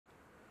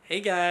Hey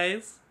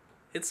guys,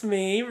 it's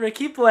me,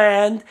 Ricky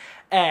Bland,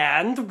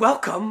 and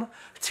welcome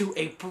to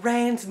a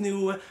brand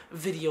new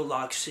video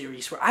log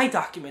series where I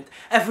document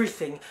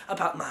everything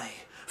about my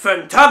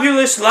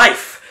fantabulous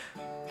life.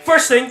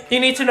 First thing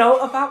you need to know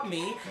about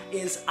me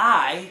is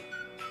I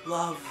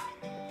love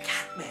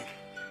Catman.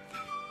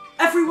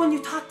 Everyone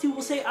you talk to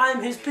will say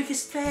I'm his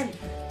biggest fan.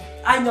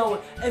 I know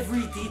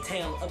every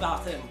detail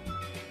about him.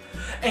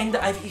 And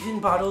I've even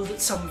bottled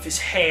some of his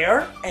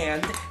hair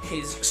and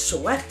his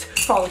sweat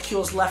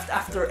follicles left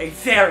after a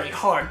very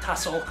hard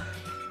tussle.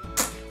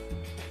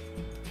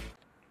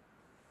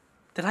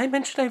 Did I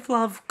mention I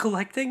love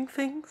collecting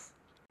things?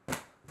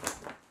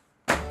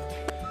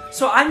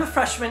 So I'm a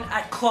freshman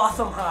at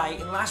Clawtham High,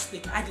 and last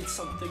week I did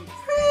something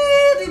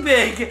pretty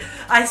big.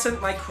 I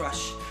sent my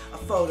crush a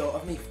photo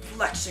of me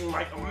flexing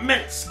my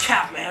immense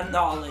Catman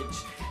knowledge,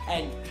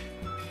 and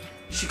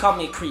she called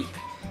me a creep.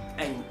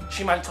 And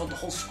she might have told the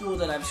whole school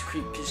that I was a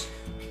creep because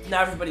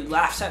now everybody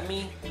laughs at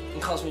me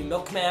and calls me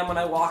Milkman when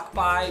I walk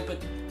by.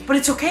 But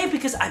it's okay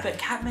because I bet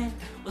Catman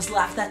was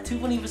laughed at too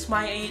when he was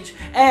my age.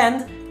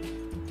 And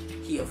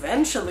he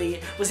eventually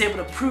was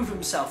able to prove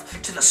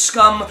himself to the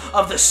scum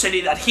of the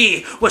city that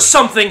he was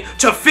something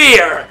to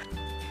fear.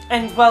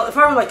 And well, if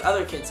I were like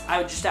other kids, I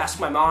would just ask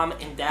my mom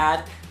and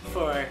dad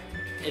for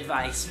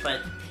advice.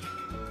 But,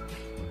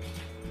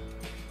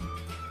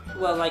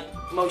 well, like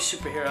most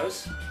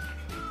superheroes,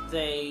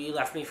 they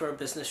left me for a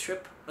business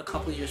trip a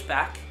couple years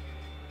back,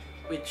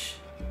 which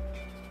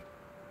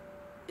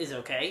is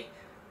okay.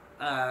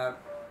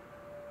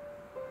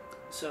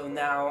 So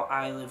now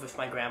I live with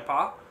my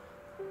grandpa,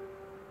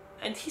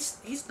 and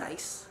he's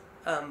nice.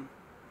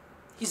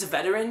 He's a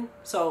veteran,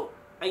 so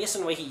I guess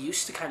in a way he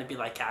used to kind of be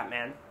like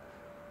Catman.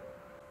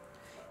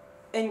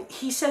 And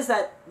he says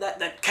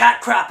that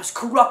cat crap is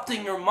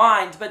corrupting your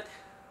mind, but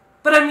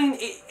I mean,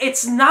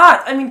 it's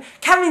not. I mean,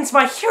 Catman's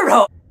my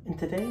hero. And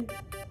today,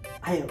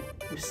 I have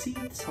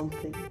received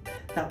something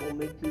that will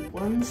make me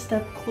one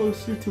step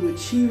closer to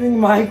achieving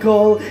my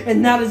goal,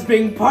 and that is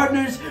being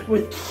partners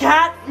with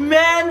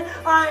Catman.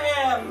 I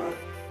am Catman.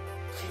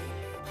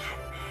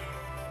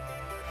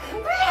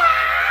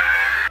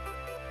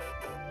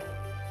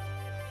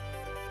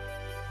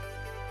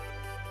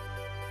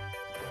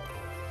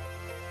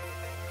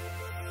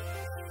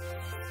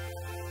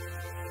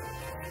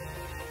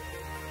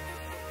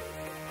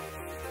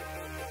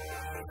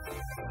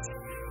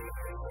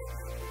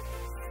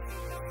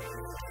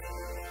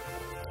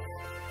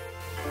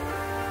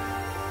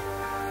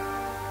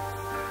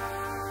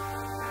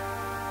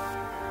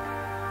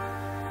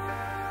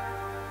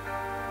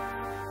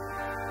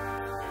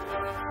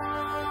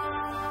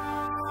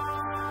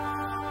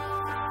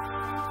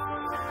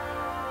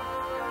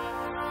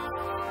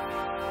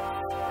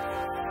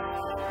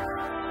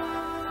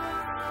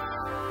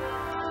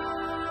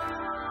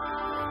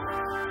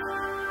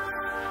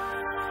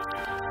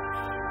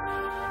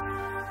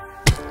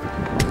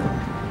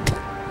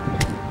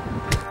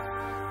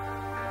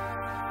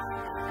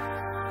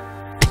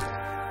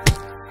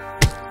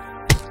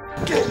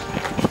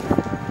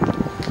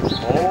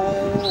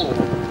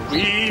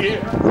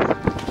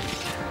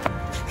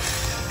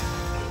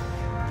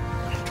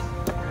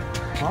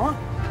 Huh?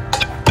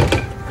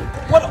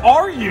 What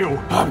are you?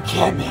 I'm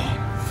Catman.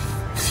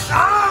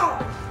 Ow!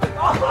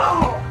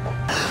 Oh!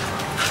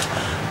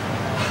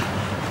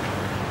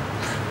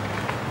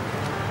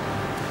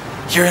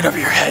 You're in over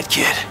your head,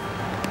 kid.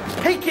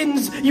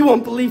 Hakins, you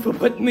won't believe who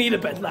put me to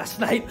bed last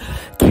night.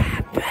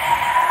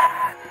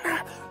 Catman!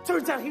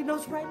 Turns out he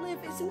knows where I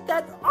live. Isn't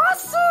that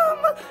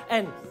awesome?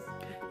 And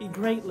he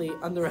greatly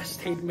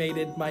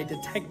underestimated my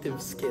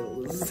detective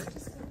skills.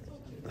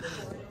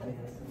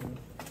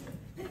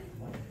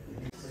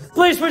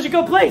 Please, where'd you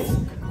go? Please!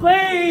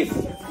 Please!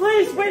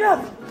 Please, wait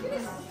up!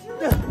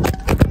 Kevin!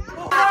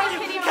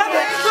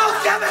 No,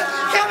 Kevin!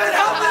 Kevin,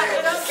 help me!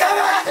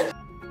 Kevin!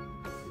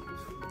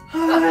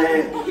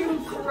 Hi! You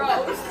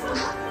gross.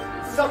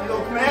 What's up,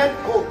 Milkman?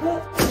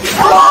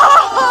 Oh!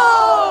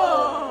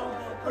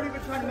 What, have you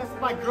been trying to mess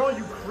with my girl,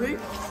 you creep?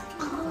 If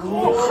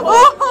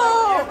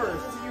I ever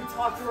see you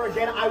talk to her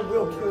again, I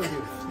will kill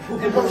you.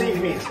 And believe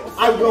me,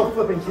 I will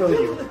flip and kill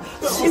you.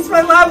 She's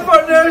my lab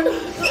partner!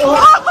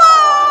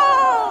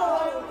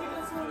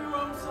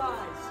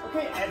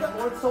 Okay, and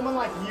towards someone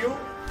like you?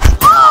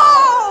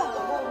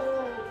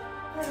 Oh!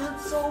 That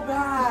hurts so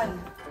bad.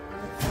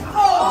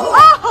 Oh!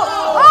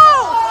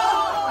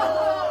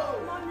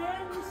 Come on,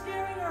 man, you're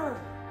scaring her.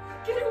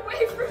 Get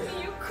away from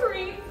me, you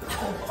creep.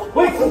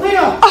 Wait,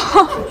 Selena!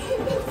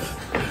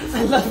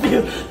 I love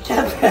you,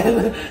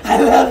 Catman. I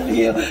love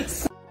you.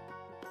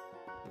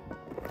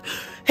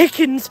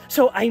 Hakins,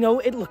 so I know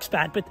it looks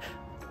bad, but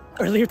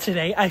earlier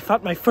today I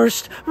fought my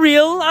first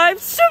real life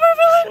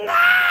supervillain.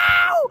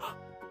 Now!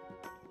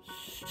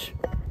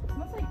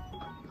 Smells like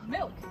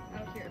milk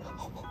out here.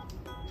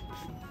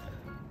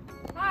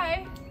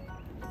 Hi.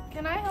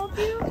 Can I help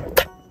you?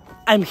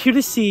 I'm here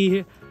to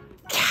see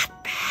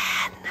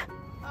Catman.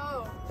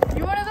 Oh,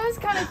 you're one of those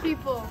kind of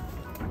people.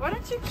 Why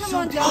don't you come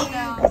on down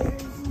now?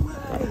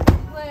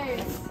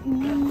 Please.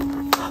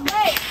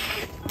 Hey!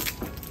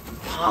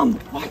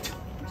 What?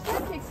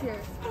 Sidekicks here.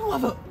 I don't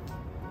have a...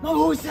 Mom,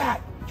 who is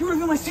that? You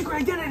revealed my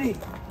secret identity.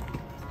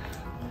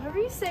 Whatever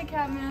you say,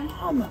 Catman.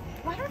 Mom.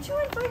 Why don't you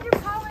invite your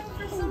pal in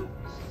for some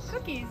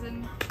cookies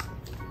and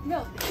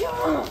milk?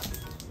 Yeah.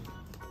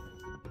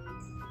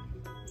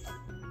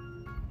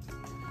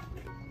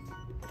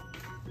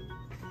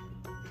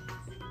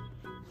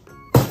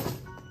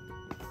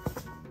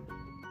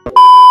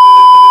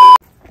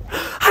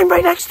 I'm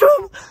right next to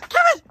him!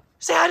 Kevin!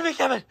 Say hi to me,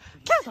 Kevin!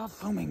 Kevin! Stop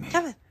filming me.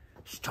 Kevin!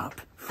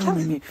 Stop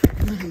filming me.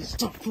 Please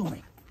stop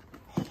filming.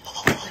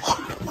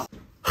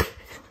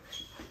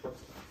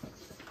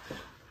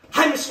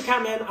 Hi, Mr.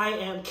 Catman. I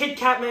am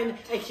Kid-Catman,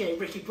 aka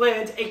Ricky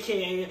Bland,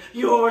 aka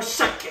your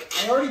psychic.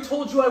 I already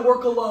told you I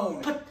work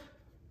alone. But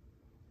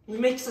we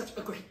make such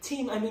a great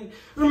team. I mean,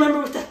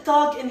 remember with that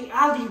dog in the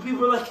alley, we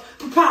were like,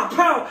 pow,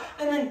 pow.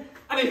 And then,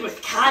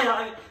 with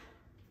Kyle,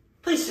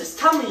 please just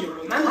tell me you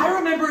remember. I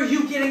remember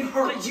you getting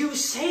hurt. But you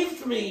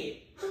saved me.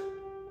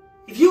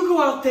 If you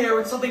go out there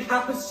and something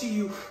happens to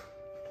you,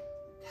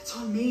 that's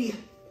on me.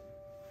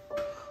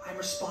 I'm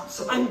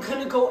responsible. I'm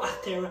gonna go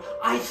out there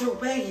either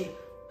way.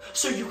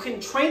 So you can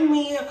train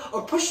me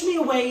or push me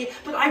away,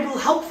 but I will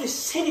help this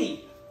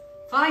city.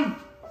 Fine.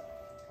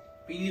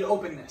 But you need to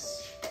open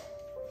this.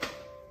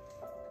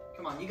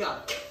 Come on, you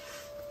got it.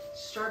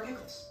 Star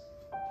pickles.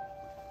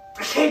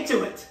 I can't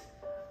do it.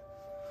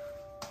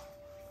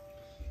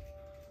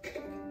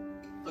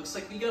 Looks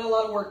like we got a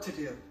lot of work to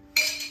do.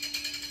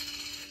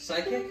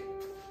 Psychic?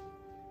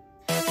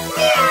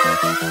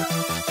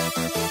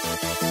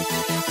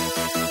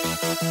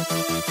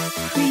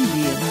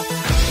 Preview.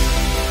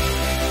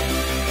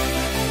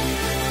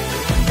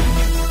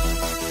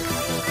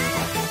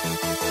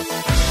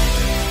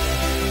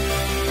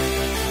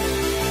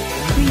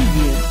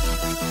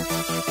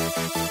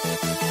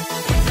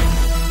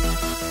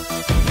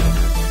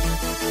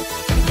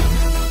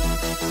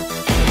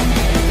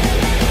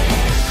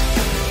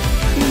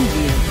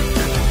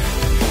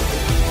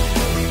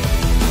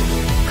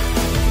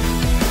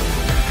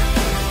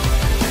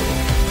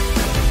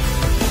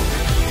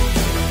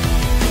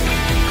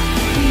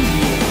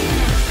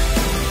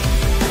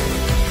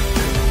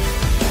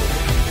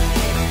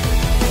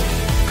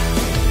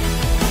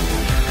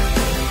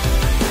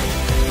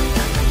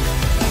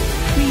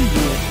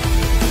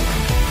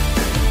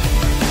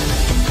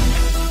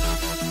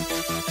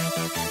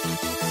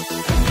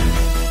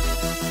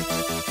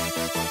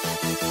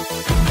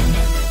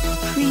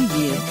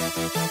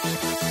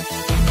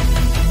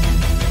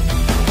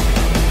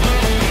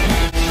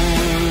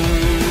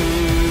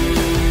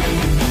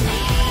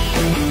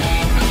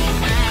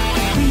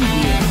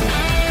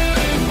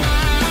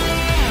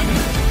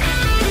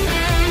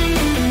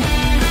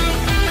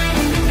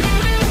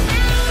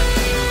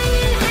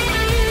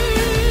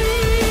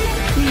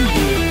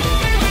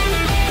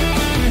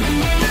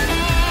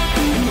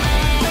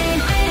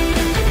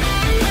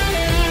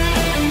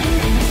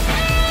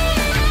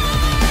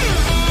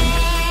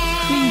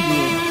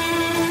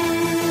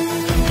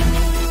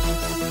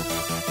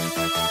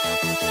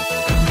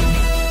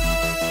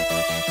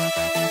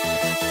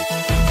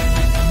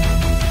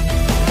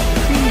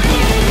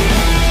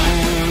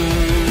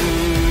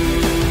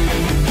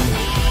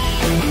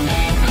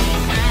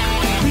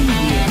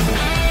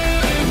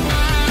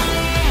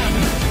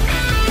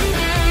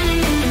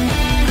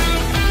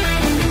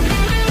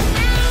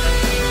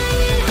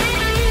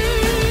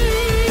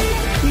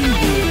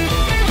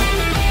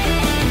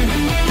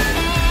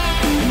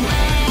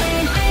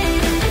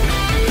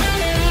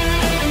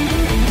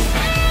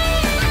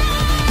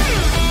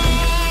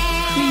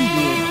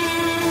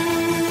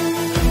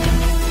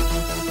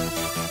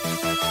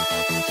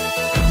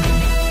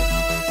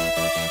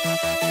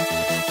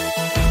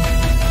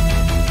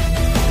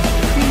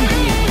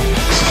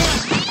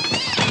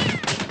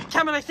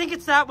 I think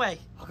it's that way.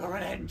 I'll go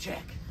right ahead and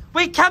check.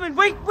 Wait, Catman,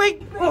 wait!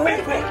 Oh,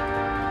 wait!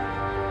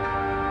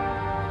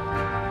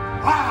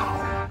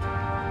 Wow!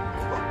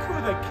 Look who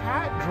the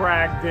cat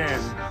dragged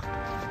in.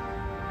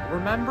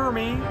 Remember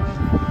me?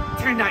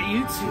 Turned out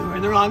you two are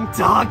in the wrong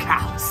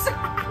doghouse.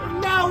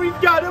 Now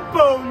we've got a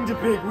bone to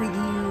pick with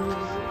you.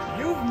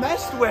 You've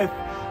messed with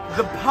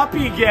the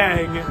puppy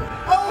gang. You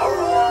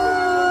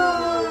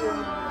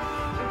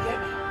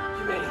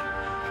ready?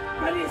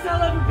 Ready as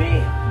I'll ever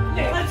be.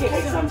 Let's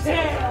kick some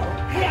tail.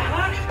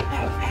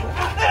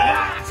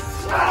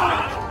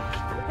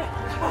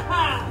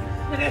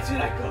 And that's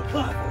when I go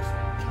close.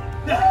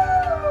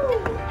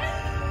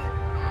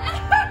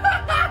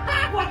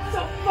 What's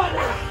so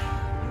funny?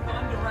 You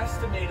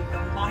underestimated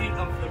the might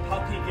of the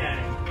puppy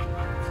gang.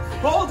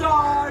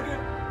 Bulldog,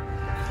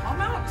 come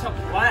out to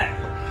play.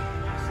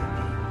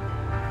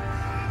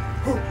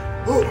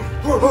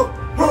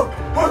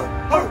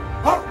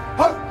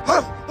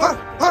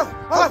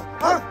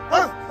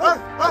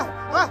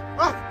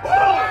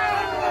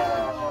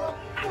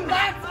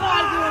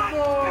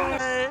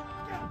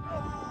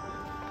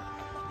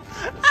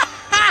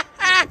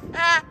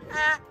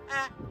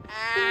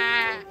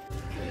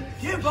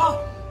 Give up!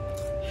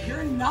 You're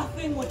You're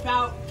nothing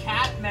without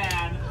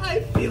Catman. I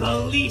feel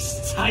a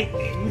least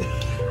tightening.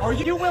 Are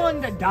you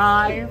willing to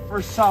die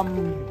for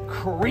some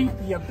creep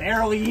you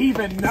barely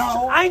even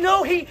know? I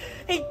know he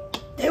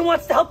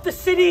wants to help the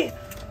city.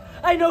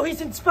 I know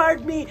he's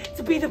inspired me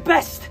to be the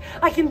best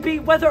I can be,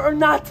 whether or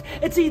not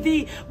it's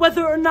easy,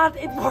 whether or not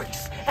it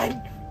works,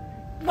 and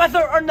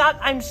whether or not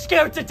I'm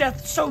scared to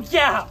death. So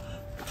yeah,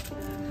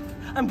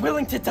 I'm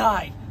willing to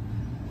die.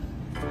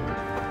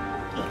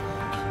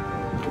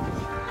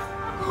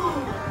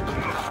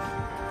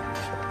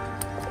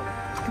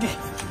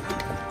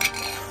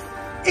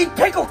 Eat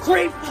pickle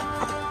creep!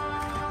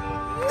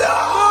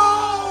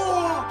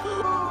 No!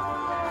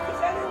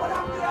 Is anyone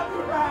out there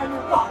ever ran?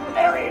 Oh,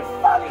 very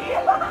funny!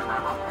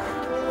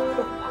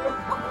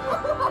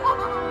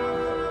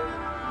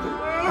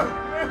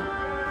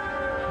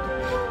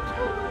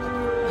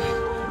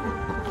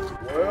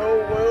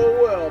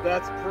 Well,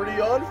 that's pretty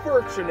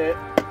unfortunate.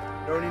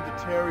 No need to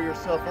tear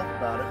yourself up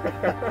about it.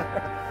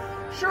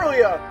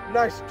 Surely a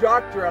nice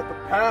doctor at the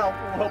pound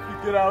will help you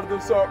get out of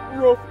this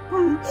rough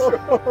pooch.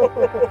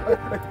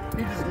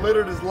 He just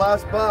littered his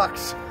last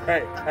box.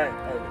 Hey,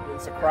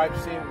 it's a crime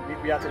scene.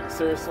 We have to take it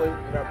seriously.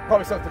 You know,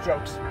 probably some of the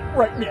jokes.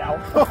 Right, meow.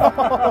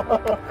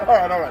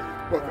 all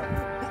right. Look,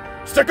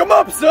 stick 'em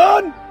up,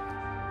 son!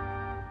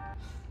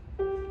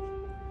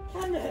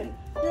 Catman,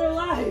 you're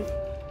alive.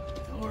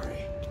 Don't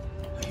worry,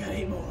 I got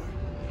 8 more.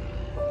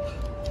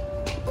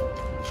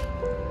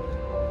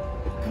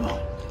 Come on,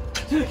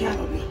 to the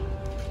Catmobile.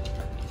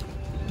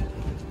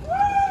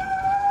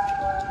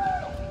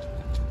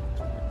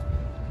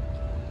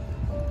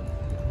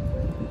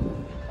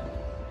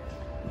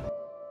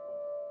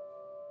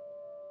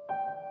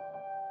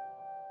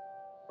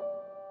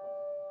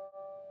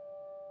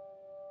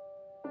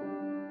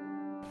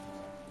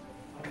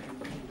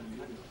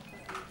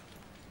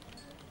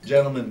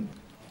 Gentlemen,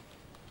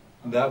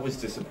 that was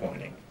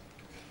disappointing.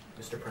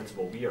 Mr.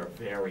 Principal, we are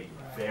very,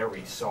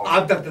 very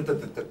sorry.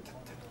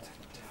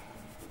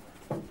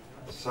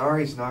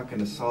 Sorry's not going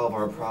to solve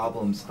our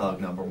problems,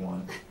 thug number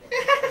 1.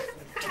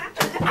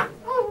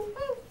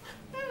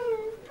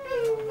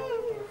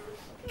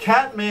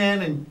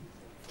 Catman and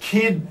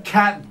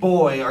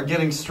Kid-Cat-Boy are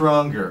getting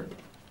stronger.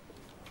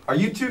 Are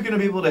you two going to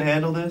be able to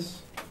handle this?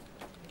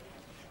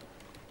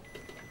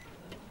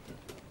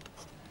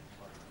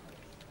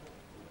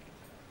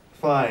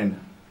 Fine.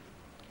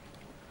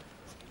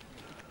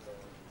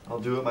 I'll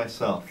do it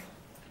myself.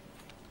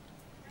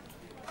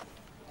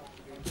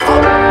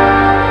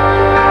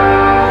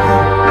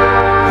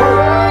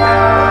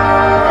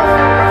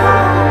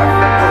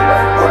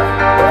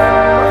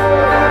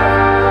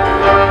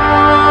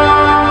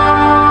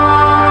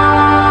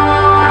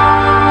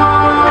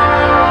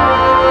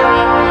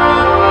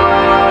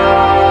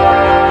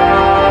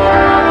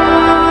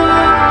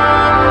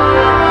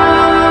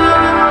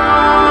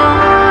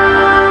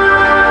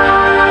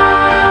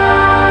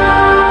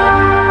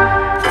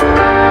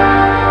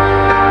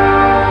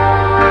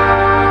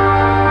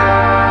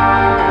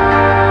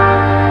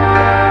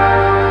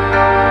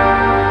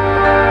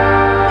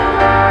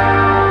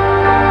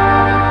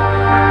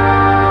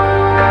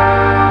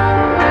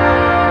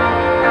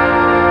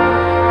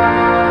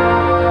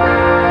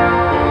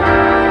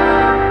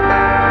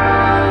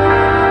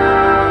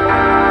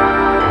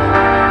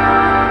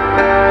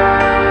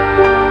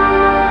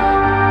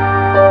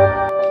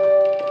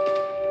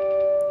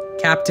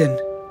 Captain,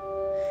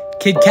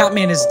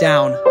 Kid-Catman is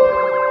down.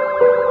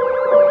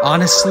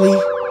 Honestly,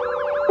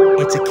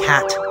 it's a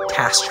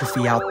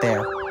catastrophe out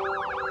there.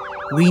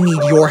 We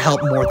need your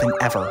help more than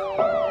ever.